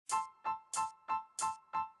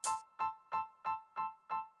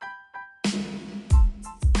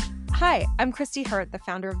Hi, I'm Christy Hurt, the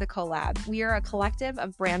founder of the Collab. We are a collective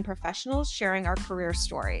of brand professionals sharing our career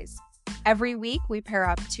stories. Every week, we pair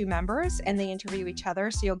up two members and they interview each other,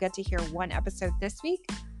 so you'll get to hear one episode this week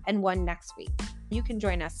and one next week. You can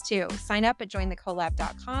join us too. Sign up at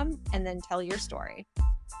jointhecollab.com and then tell your story.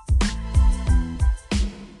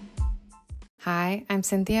 Hi, I'm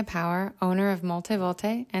Cynthia Power, owner of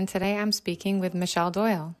Multivolte, and today I'm speaking with Michelle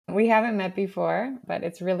Doyle. We haven't met before, but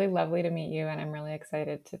it's really lovely to meet you, and I'm really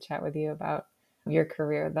excited to chat with you about your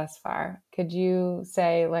career thus far. Could you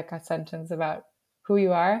say like a sentence about who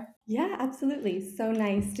you are? Yeah, absolutely. So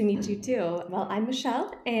nice to meet you too. Well, I'm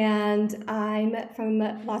Michelle, and I'm from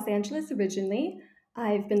Los Angeles originally.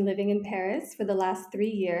 I've been living in Paris for the last 3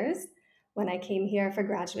 years. When I came here for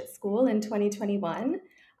graduate school in 2021,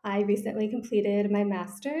 I recently completed my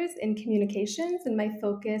master's in communications, and my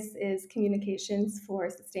focus is communications for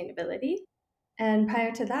sustainability. And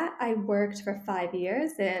prior to that, I worked for 5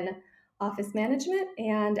 years in office management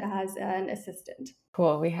and as an assistant.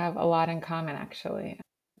 Cool. We have a lot in common, actually.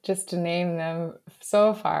 Just to name them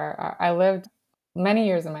so far, I lived many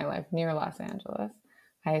years of my life near Los Angeles.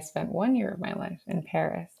 I spent 1 year of my life in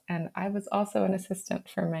Paris, and I was also an assistant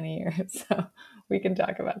for many years. So we can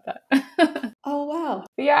talk about that. Oh, wow.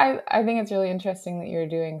 But yeah, I think it's really interesting that you're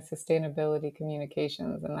doing sustainability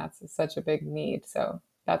communications, and that's such a big need. So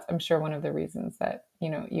that's, I'm sure, one of the reasons that,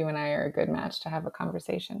 you and I are a good match to have a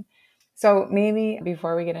conversation. So maybe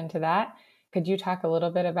before we get into that, could you talk a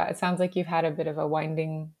little bit about, it sounds like you've had a bit of a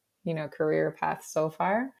winding, career path so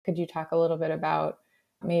far. Could you talk a little bit about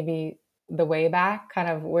maybe the way back, kind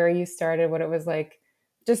of where you started, what it was like,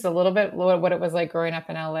 just a little bit, what it was like growing up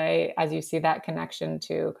in LA as you see that connection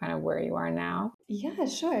to kind of where you are now? Yeah,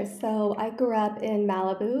 sure. So I grew up in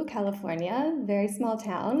Malibu, California, very small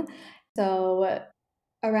town. So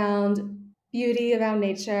around beauty, around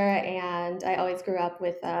nature, and I always grew up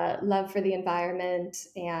with a love for the environment.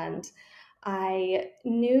 And I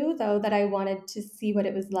knew, though, that I wanted to see what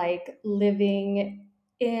it was like living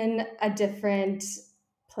in a different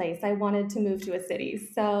place. I wanted to move to a city.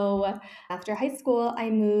 So after high school, I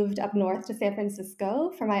moved up north to San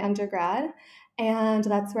Francisco for my undergrad. And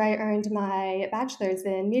that's where I earned my bachelor's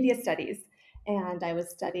in media studies. And I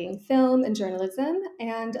was studying film and journalism,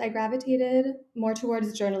 and I gravitated more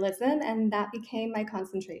towards journalism, and that became my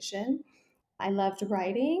concentration. I loved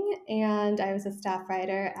writing, and I was a staff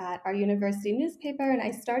writer at our university newspaper, and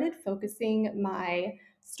I started focusing my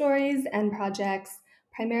stories and projects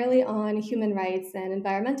primarily on human rights and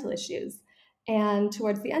environmental issues. And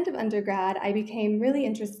towards the end of undergrad, I became really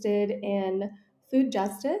interested in food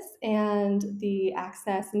justice and the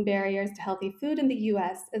access and barriers to healthy food in the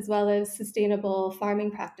US, as well as sustainable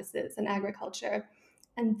farming practices and agriculture.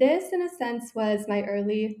 And this, in a sense, was my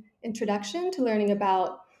early introduction to learning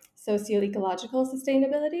about socio-ecological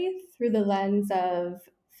sustainability through the lens of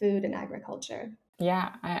food and agriculture.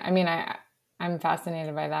 Yeah, I mean, I'm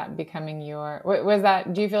fascinated by that becoming your, was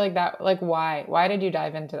that, do you feel like that, like why did you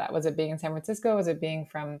dive into that? Was it being in San Francisco? Was it being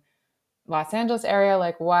from Los Angeles area?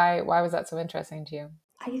 Like why was that so interesting to you?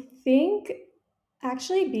 I think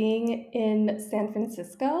actually being in San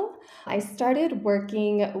Francisco, I started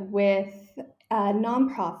working with a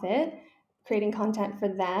nonprofit, creating content for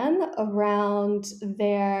them around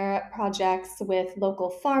their projects with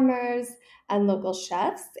local farmers and local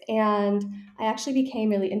chefs. And I actually became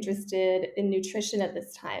really interested in nutrition at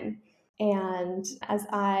this time. And as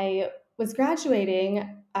I was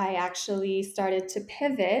graduating, I actually started to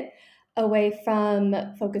pivot away from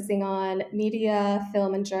focusing on media,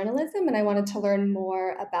 film, and journalism, and I wanted to learn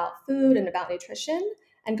more about food and about nutrition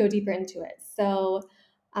and go deeper into it. So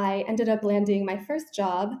I ended up landing my first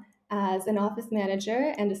job as an office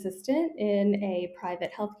manager and assistant in a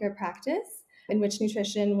private healthcare practice in which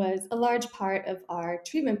nutrition was a large part of our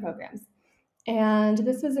treatment programs. And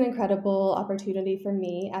this was an incredible opportunity for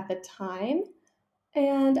me at the time.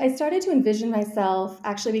 And I started to envision myself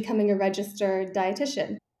actually becoming a registered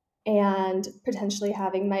dietitian and potentially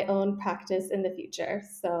having my own practice in the future.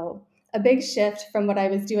 So, a big shift from what I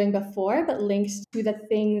was doing before, but linked to the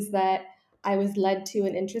things that I was led to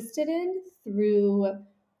and interested in through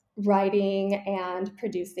writing and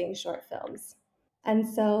producing short films. And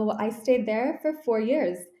so I stayed there for 4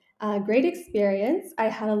 years. Great experience. I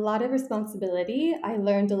had a lot of responsibility. I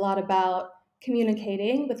learned a lot about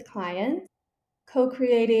communicating with clients,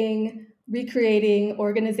 co-creating, recreating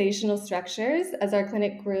organizational structures as our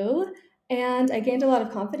clinic grew, and I gained a lot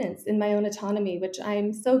of confidence in my own autonomy, which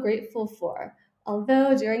I'm so grateful for.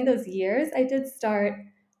 Although during those years, I did start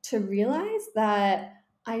to realize that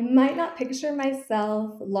I might not picture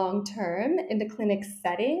myself long term in the clinic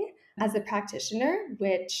setting as a practitioner,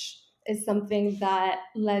 which is something that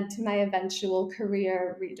led to my eventual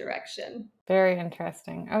career redirection. Very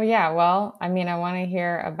interesting. Oh, yeah. Well, I mean, I want to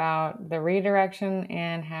hear about the redirection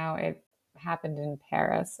and how it happened in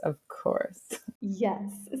Paris, of course.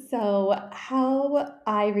 Yes. So, how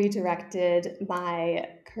I redirected my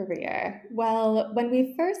career. Well, when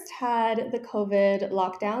we first had the COVID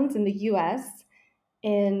lockdowns in the US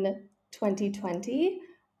in 2020,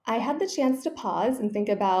 I had the chance to pause and think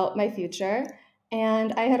about my future.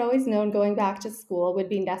 And I had always known going back to school would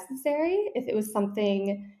be necessary if it was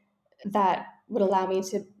something that would allow me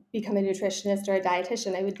to become a nutritionist or a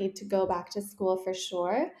dietitian. I would need to go back to school for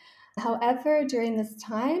sure. However, during this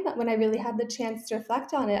time, when I really had the chance to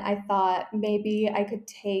reflect on it, I thought maybe I could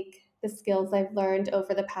take the skills I've learned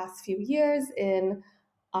over the past few years in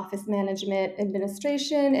office management,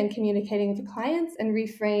 administration, and communicating with clients and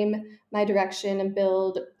reframe my direction and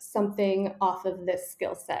build something off of this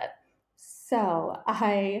skill set. So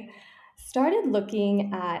I started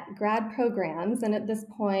looking at grad programs, and at this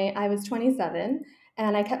point, I was 27.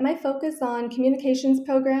 And I kept my focus on communications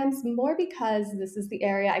programs more because this is the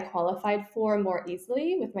area I qualified for more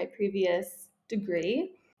easily with my previous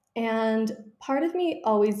degree. And part of me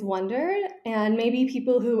always wondered, and maybe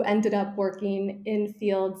people who ended up working in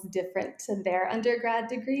fields different to their undergrad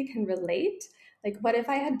degree can relate. Like, what if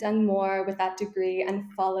I had done more with that degree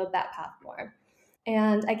and followed that path more?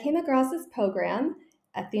 And I came across this program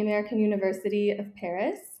at the American University of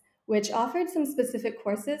Paris, which offered some specific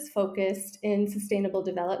courses focused in sustainable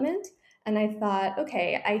development. And I thought,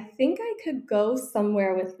 okay, I think I could go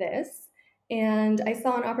somewhere with this. And I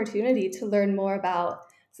saw an opportunity to learn more about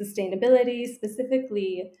sustainability,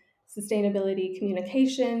 specifically sustainability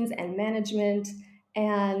communications and management.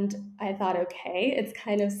 And I thought, okay, it's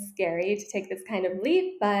kind of scary to take this kind of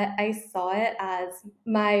leap, but I saw it as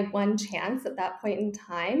my one chance at that point in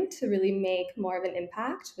time to really make more of an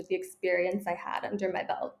impact with the experience I had under my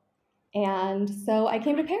belt. And so I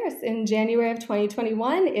came to Paris in January of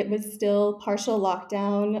 2021. It was still partial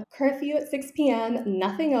lockdown, curfew at 6 p.m.,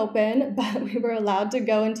 nothing open, but we were allowed to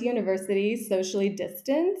go into university socially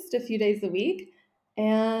distanced a few days a week.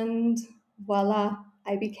 And voila,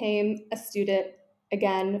 I became a student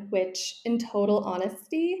again, which, in total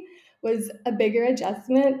honesty, was a bigger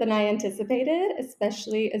adjustment than I anticipated,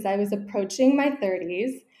 especially as I was approaching my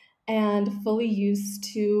 30s and fully used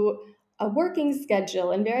to a working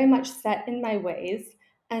schedule and very much set in my ways,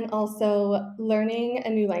 and also learning a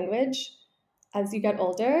new language as you get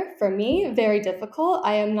older. For me, very difficult.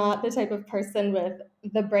 I am not the type of person with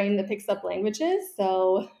the brain that picks up languages,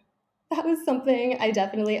 so that was something I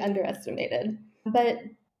definitely underestimated. But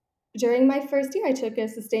during my first year, I took a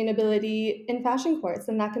sustainability in fashion course,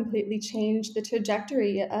 and that completely changed the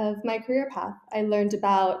trajectory of my career path. I learned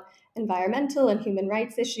about environmental and human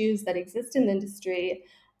rights issues that exist in the industry,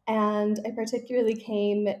 and I particularly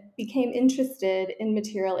became interested in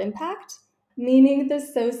material impact, meaning the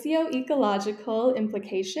socio-ecological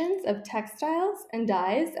implications of textiles and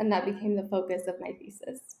dyes, and that became the focus of my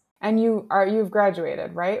thesis. And you've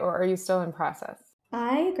graduated, right? Or are you still in process?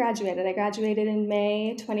 I graduated. I graduated in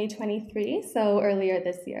May 2023, so earlier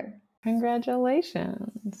this year.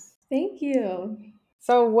 Congratulations. Thank you.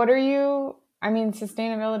 So I mean,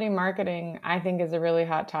 sustainability marketing, I think, is a really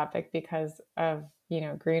hot topic because of,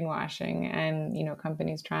 greenwashing and,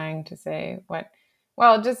 companies trying to say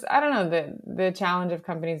I don't know, the challenge of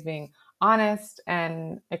companies being honest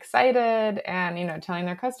and excited and, telling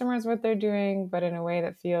their customers what they're doing, but in a way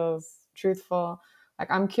that feels truthful. Like,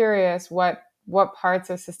 I'm curious what parts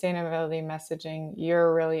of sustainability messaging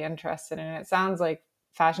you're really interested in. It sounds like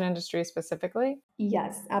fashion industry specifically.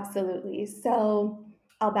 Yes, absolutely. So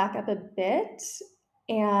I'll back up a bit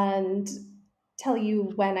and tell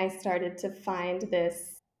you when I started to find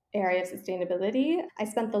this area of sustainability. I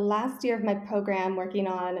spent the last year of my program working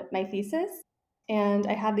on my thesis, and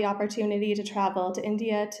I had the opportunity to travel to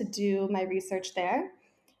India to do my research there.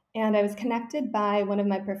 And I was connected by one of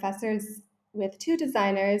my professors with two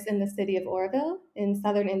designers in the city of Oroville in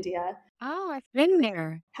southern India. Oh, I've been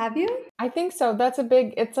there. Have you? I think so.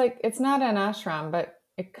 It's not an ashram, but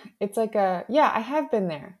it's like I have been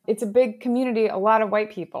there. It's a big community, a lot of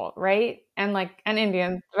white people, right? And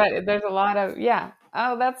Indians, but there's a lot of, yeah.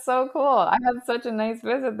 Oh, that's so cool. I had such a nice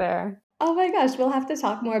visit there. Oh my gosh, we'll have to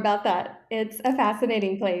talk more about that. It's a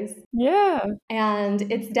fascinating place. Yeah. And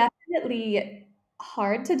it's definitely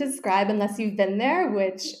hard to describe unless you've been there,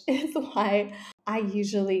 which is why I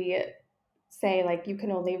usually say, like, you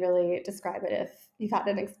can only really describe it if you've had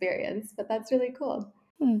an experience. But that's really cool.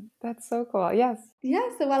 That's so cool. Yes. Yeah,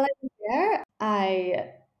 so while I was there,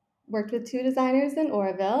 I worked with two designers in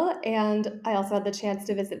Oroville, and I also had the chance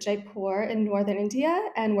to visit Jaipur in northern India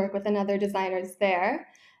and work with another designers there.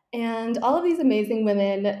 And all of these amazing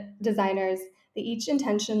women designers, they each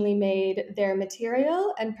intentionally made their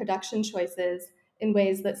material and production choices in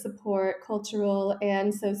ways that support cultural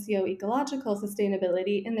and socio-ecological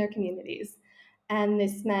sustainability in their communities. And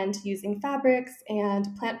this meant using fabrics and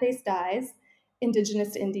plant-based dyes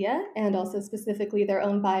indigenous to India and also specifically their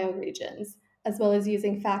own bioregions, as well as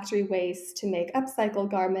using factory waste to make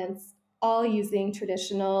upcycled garments, all using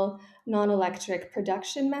traditional non-electric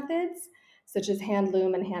production methods such as hand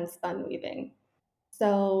loom and hand spun weaving.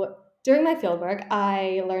 So during my fieldwork,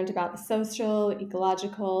 I learned about the social,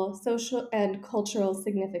 ecological, social, and cultural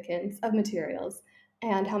significance of materials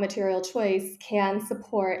and how material choice can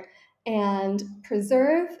support and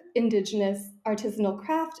preserve Indigenous artisanal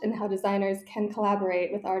craft and how designers can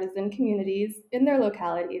collaborate with artisan communities in their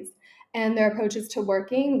localities and their approaches to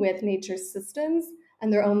working with nature's systems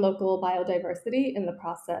and their own local biodiversity in the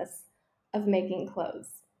process of making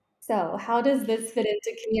clothes. So, how does this fit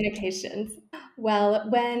into communications? Well,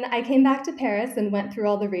 when I came back to Paris and went through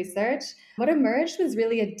all the research, what emerged was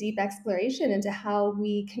really a deep exploration into how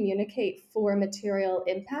we communicate for material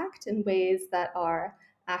impact in ways that are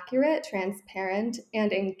accurate, transparent,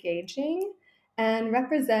 and engaging, and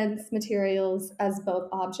represents materials as both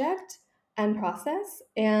object and process.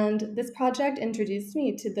 And this project introduced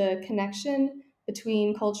me to the connection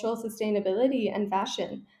between cultural sustainability and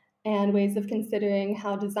fashion and ways of considering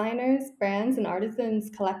how designers, brands, and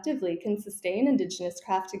artisans collectively can sustain Indigenous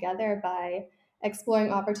craft together by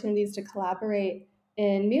exploring opportunities to collaborate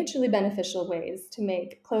in mutually beneficial ways to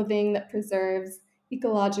make clothing that preserves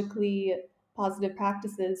ecologically positive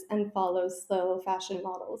practices and follows slow fashion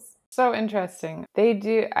models. So interesting. They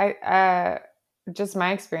do. Just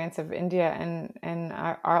my experience of India and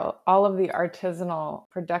all of the artisanal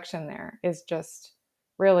production there is just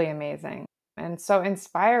really amazing and so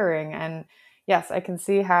inspiring. And yes, I can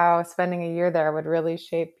see how spending a year there would really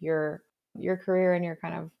shape your career and your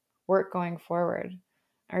kind of work going forward.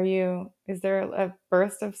 Is there a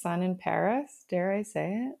burst of sun in Paris? Dare I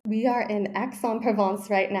say it? We are in Aix-en-Provence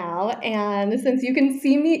right now, and since you can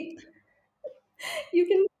see me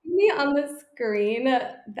on the screen.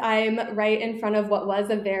 I'm right in front of what was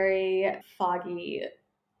a very foggy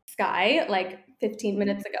sky like 15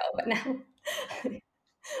 minutes ago,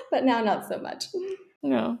 but now not so much.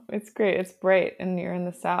 No, it's great. It's bright and you're in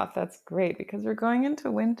the South. That's great because we're going into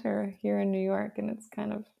winter here in New York and it's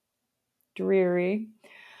kind of dreary.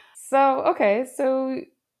 So, okay, so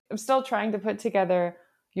I'm still trying to put together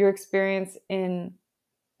your experience in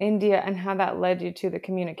India and how that led you to the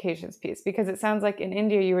communications piece because it sounds like in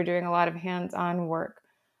India you were doing a lot of hands-on work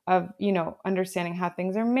of, understanding how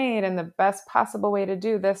things are made and the best possible way to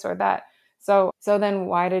do this or that. So then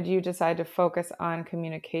why did you decide to focus on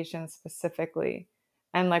communications specifically?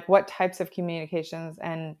 And like what types of communications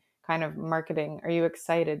and kind of marketing are you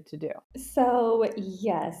excited to do? So,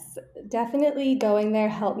 yes, definitely going there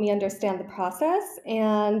helped me understand the process.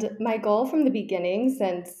 And my goal from the beginning,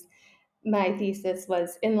 since my thesis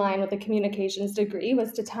was in line with a communications degree,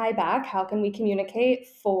 was to tie back how can we communicate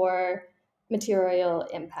for material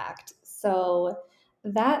impact. So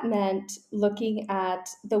that meant looking at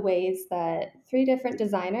the ways that three different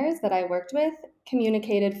designers that I worked with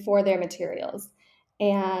communicated for their materials.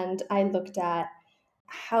 And I looked at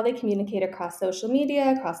how they communicate across social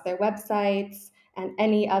media, across their websites, and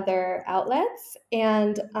any other outlets.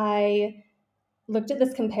 And I looked at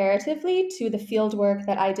this comparatively to the field work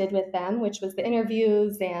that I did with them, which was the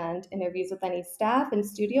interviews and interviews with any staff and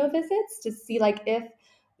studio visits to see like if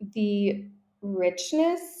the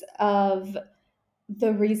richness of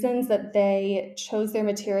the reasons that they chose their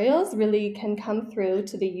materials really can come through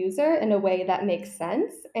to the user in a way that makes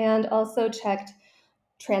sense, and also checked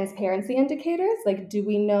transparency indicators, like do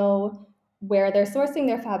we know where they're sourcing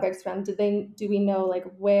their fabrics from? Do we know like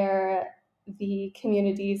where the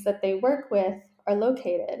communities that they work with are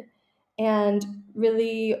located? And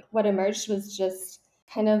really what emerged was just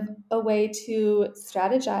kind of a way to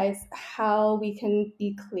strategize how we can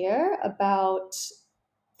be clear about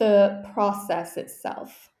the process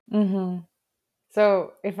itself. Mm-hmm.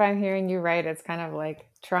 So if I'm hearing you right, it's kind of like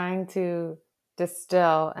trying to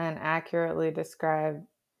distill and accurately describe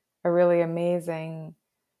a really amazing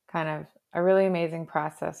a really amazing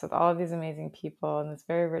process with all of these amazing people and this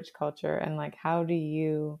very rich culture. And like, how do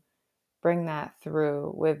you bring that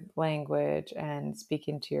through with language and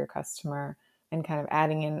speaking to your customer and kind of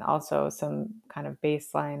adding in also some kind of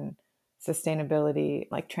baseline sustainability,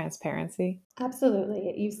 like transparency?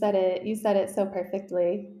 Absolutely. You said it so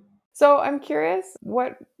perfectly. So I'm curious,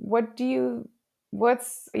 what do you what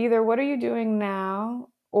are you doing now?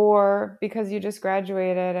 Or because you just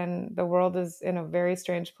graduated and the world is in a very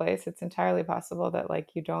strange place, it's entirely possible that like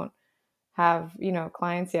you don't have,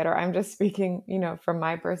 clients yet. Or I'm just speaking, from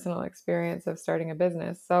my personal experience of starting a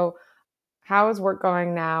business. So how is work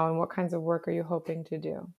going now and what kinds of work are you hoping to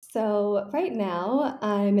do? So, right now,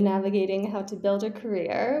 I'm navigating how to build a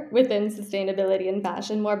career within sustainability and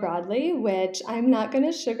fashion more broadly, which I'm not going to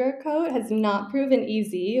sugarcoat has not proven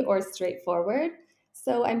easy or straightforward.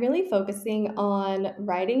 So, I'm really focusing on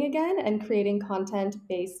writing again and creating content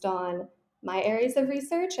based on my areas of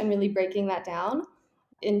research and really breaking that down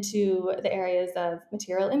into the areas of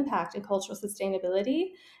material impact and cultural sustainability,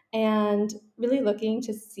 and really looking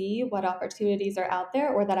to see what opportunities are out there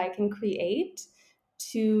or that I can create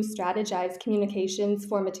to strategize communications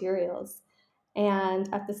for materials.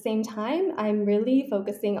 And at the same time, I'm really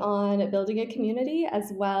focusing on building a community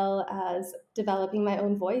as well as developing my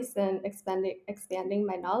own voice and expanding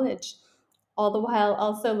my knowledge, all the while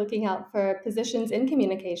also looking out for positions in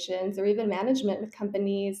communications or even management with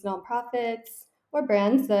companies, nonprofits, or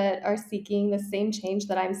brands that are seeking the same change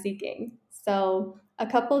that I'm seeking. So, a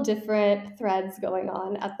couple different threads going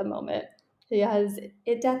on at the moment because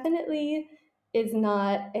it definitely is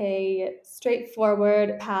not a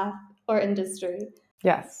straightforward path or industry.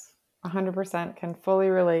 Yes, 100% can fully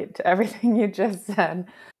relate to everything you just said.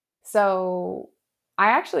 So I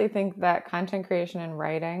actually think that content creation and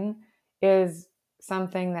writing is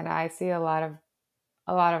something that I see a lot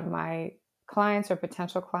of my clients or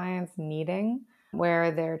potential clients needing,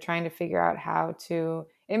 where they're trying to figure out how to,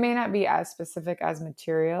 it may not be as specific as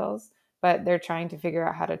materials, but they're trying to figure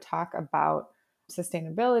out how to talk about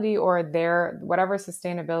sustainability or their whatever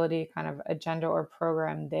sustainability kind of agenda or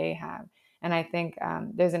program they have. And I think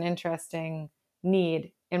there's an interesting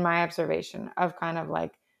need in my observation of kind of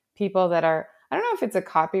like people that are, I don't know if it's a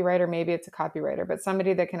copywriter, maybe it's a copywriter, but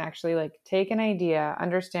somebody that can actually like take an idea,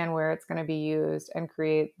 understand where it's going to be used, and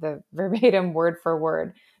create the verbatim word for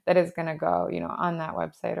word that is going to go, on that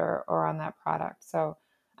website or on that product. So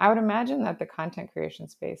I would imagine that the content creation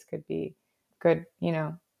space could be good,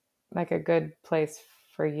 like a good place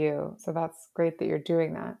for you. So that's great that you're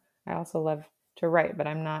doing that. I also love to write, but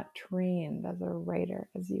I'm not trained as a writer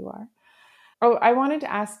as you are. Oh, I wanted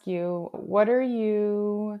to ask you, what are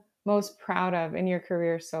you most proud of in your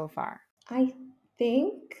career so far? I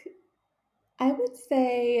think I would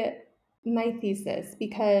say my thesis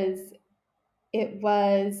because it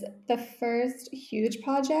was the first huge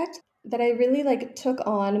project that I really like took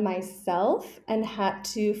on myself and had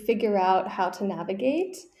to figure out how to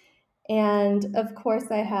navigate. And of course,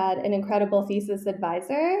 I had an incredible thesis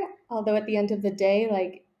advisor, although at the end of the day,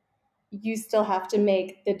 like you still have to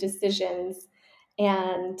make the decisions.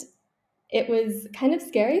 And it was kind of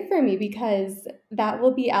scary for me because that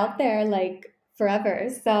will be out there like forever.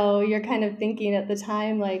 So you're kind of thinking at the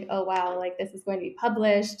time, like, oh, wow, like this is going to be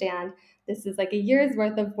published and this is like a year's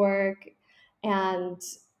worth of work. And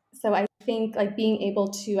so I think like being able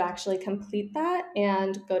to actually complete that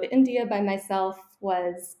and go to India by myself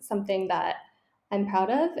was something that I'm proud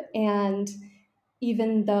of. And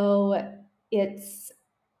even though it's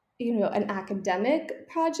an academic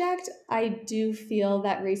project, I do feel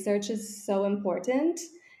that research is so important,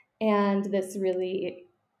 and this really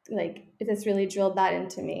drilled that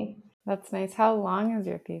into me. That's nice. How long is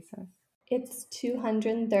your thesis? It's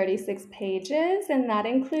 236 pages, and that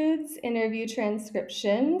includes interview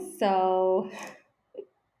transcriptions. So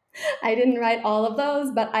I didn't write all of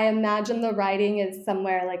those, but I imagine the writing is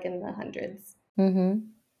somewhere like in the hundreds. Mm-hmm.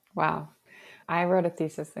 Wow. I wrote a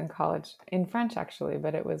thesis in college in French actually,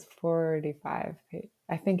 but it was 45 pages.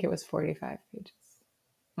 I think it was 45 pages.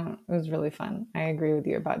 It was really fun. I agree with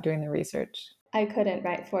you about doing the research. I couldn't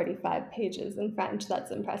write 45 pages in French.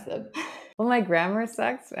 That's impressive. Well, my grammar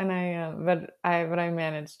sucks, and but I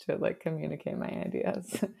managed to like communicate my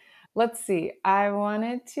ideas. Let's see. I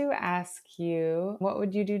wanted to ask you, what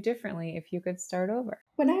would you do differently if you could start over?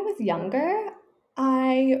 When I was younger,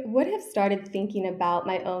 I would have started thinking about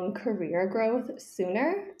my own career growth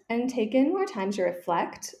sooner and taken more time to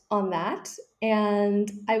reflect on that.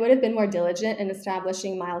 And I would have been more diligent in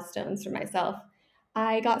establishing milestones for myself.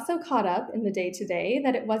 I got so caught up in the day to day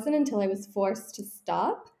that it wasn't until I was forced to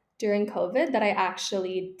stop during COVID that I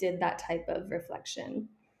actually did that type of reflection.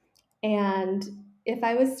 And if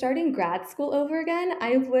I was starting grad school over again,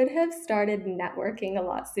 I would have started networking a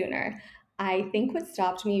lot sooner. I think what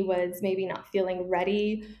stopped me was maybe not feeling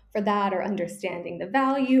ready for that or understanding the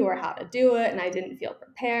value or how to do it. And I didn't feel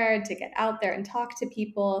prepared to get out there and talk to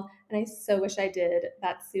people. And I so wish I did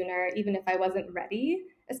that sooner, even if I wasn't ready,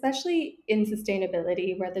 especially in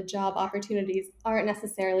sustainability, where the job opportunities aren't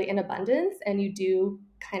necessarily in abundance, and you do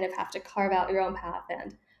kind of have to carve out your own path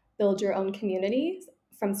and build your own community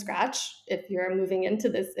from scratch if you're moving into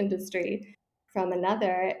this industry from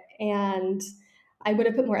another. And I would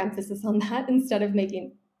have put more emphasis on that instead of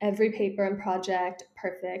making every paper and project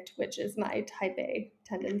perfect, which is my type A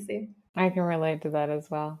tendency. I can relate to that as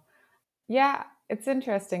well. Yeah, it's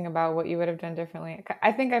interesting about what you would have done differently.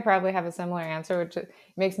 I think I probably have a similar answer, which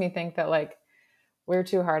makes me think that like we're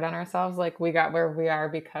too hard on ourselves. Like we got where we are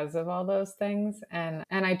because of all those things. And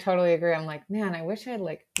I totally agree. I'm like, man, I wish I'd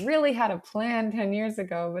like really had a plan 10 years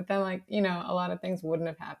ago, but then like, you know, a lot of things wouldn't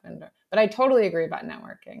have happened. But I totally agree about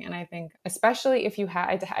networking. And I think, especially if you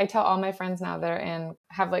have, I tell all my friends now that are in,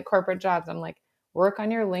 have like corporate jobs, I'm like, work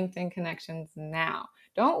on your LinkedIn connections now.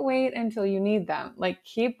 Don't wait until you need them. Like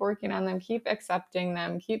keep working on them, keep accepting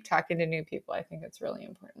them, keep talking to new people. I think it's really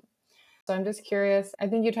important. So I'm just curious. I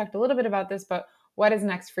think you talked a little bit about this, but what is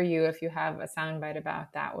next for you? If you have a soundbite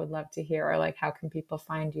about that, would love to hear, or like how can people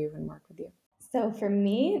find you and work with you? So for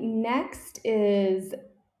me, next is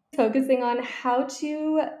focusing on how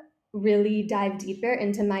to really dive deeper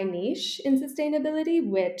into my niche in sustainability,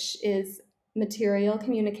 which is material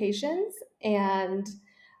communications. And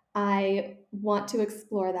I want to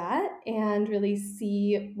explore that and really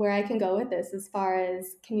see where I can go with this as far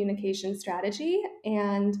as communication strategy,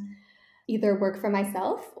 and either work for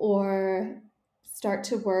myself or start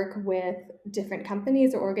to work with different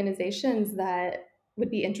companies or organizations that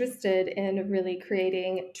would be interested in really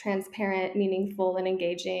creating transparent, meaningful, and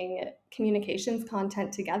engaging communications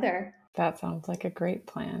content together. That sounds like a great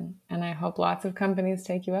plan. And I hope lots of companies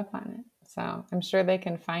take you up on it. So I'm sure they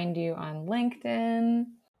can find you on LinkedIn.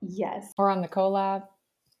 Yes. Or on the collab.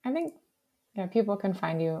 I think people can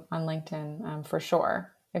find you on LinkedIn for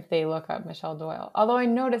sure if they look up Michelle Doyle. Although I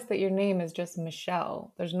noticed that your name is just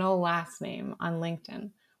Michelle. There's no last name on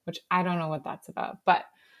LinkedIn, which I don't know what that's about. But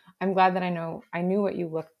I'm glad that I knew what you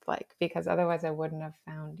looked like, because otherwise I wouldn't have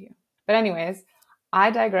found you. But anyways, I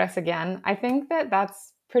digress again. I think that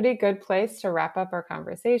that's a pretty good place to wrap up our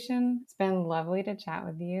conversation. It's been lovely to chat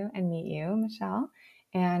with you and meet you, Michelle.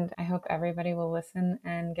 And I hope everybody will listen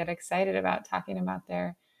and get excited about talking about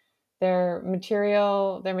their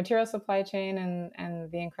material supply chain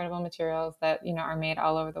and the incredible materials that, are made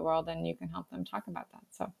all over the world, and you can help them talk about that.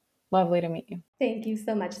 So lovely to meet you. Thank you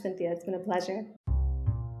so much, Cynthia. It's been a pleasure.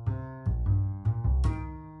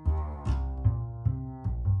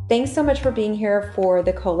 Thanks so much for being here for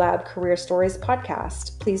the Collab Career Stories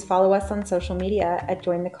podcast. Please follow us on social media at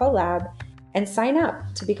Join the Collab and sign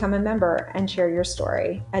up to become a member and share your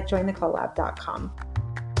story at jointhecollab.com.